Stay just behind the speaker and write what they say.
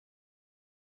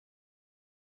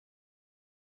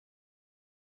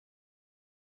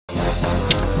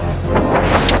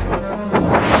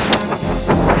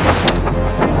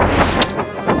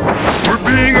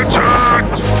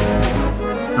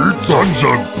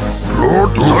Sunsun! Lord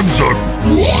Sunsun!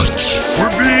 What?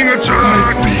 We're being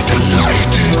attacked! I'd be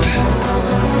delighted.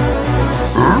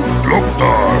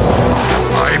 Lockdown!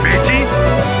 Hi, matey.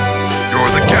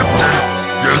 You're the captain.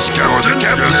 Yes, captain. Yes,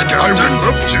 captain. I would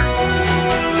love to.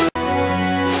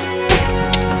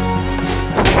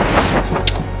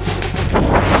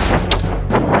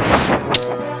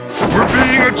 We're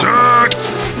being attacked!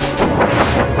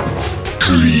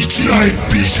 Greedy, I'd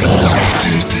be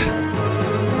delighted.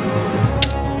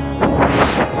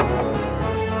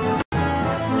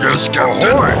 Yes, captain.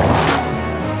 Ahoy.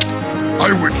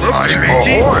 I would love to,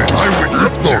 matey. I would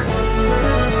love to.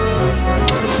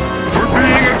 We're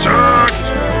being attacked!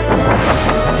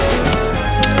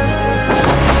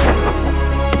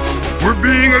 We're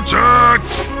being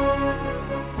attacked!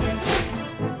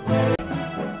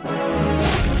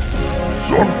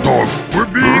 Zonton,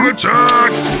 we're being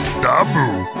attacked! Dabu!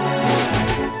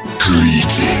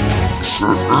 Greetings.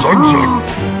 Sunsun!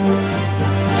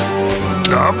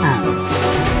 Dabu!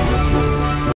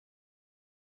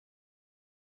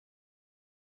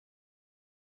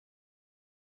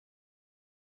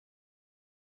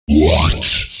 What?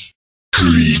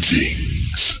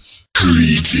 Greetings.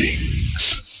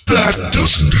 Greetings. That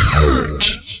doesn't hurt.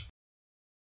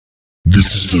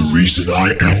 This is the reason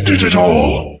I ended it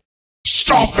all.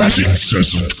 Stop that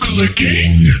incessant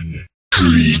clicking.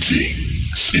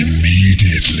 Greetings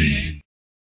immediately.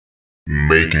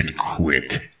 Make it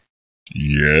quick.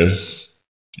 Yes,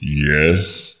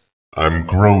 yes, I'm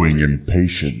growing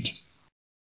impatient.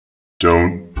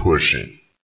 Don't push it.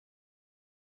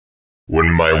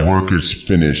 When my work is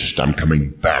finished, I'm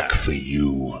coming back for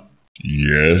you.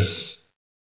 Yes?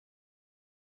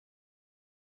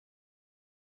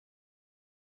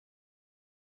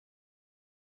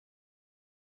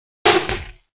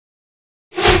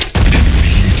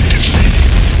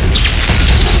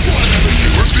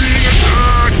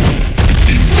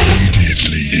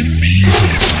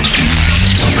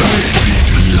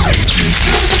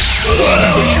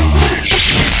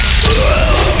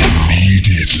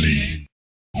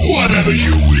 Whatever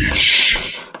you wish.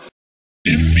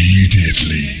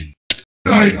 Immediately.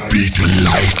 I'd be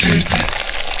delighted.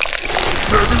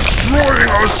 They're destroying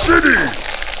our city!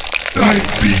 I'd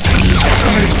be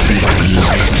delighted.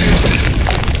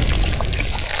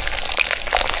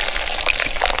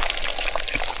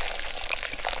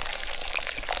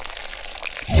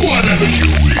 Whatever you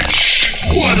wish.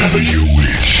 Whatever you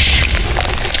wish.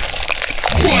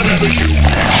 Whatever you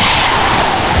wish.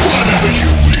 Whatever you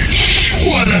wish.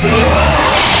 Whatever you wish.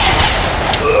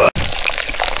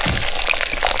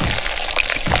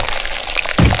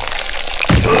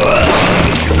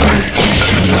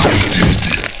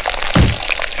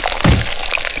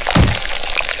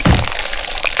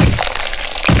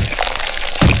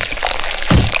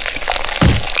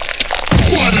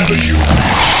 Whatever you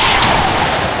wish.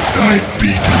 I'd be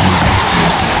delighted.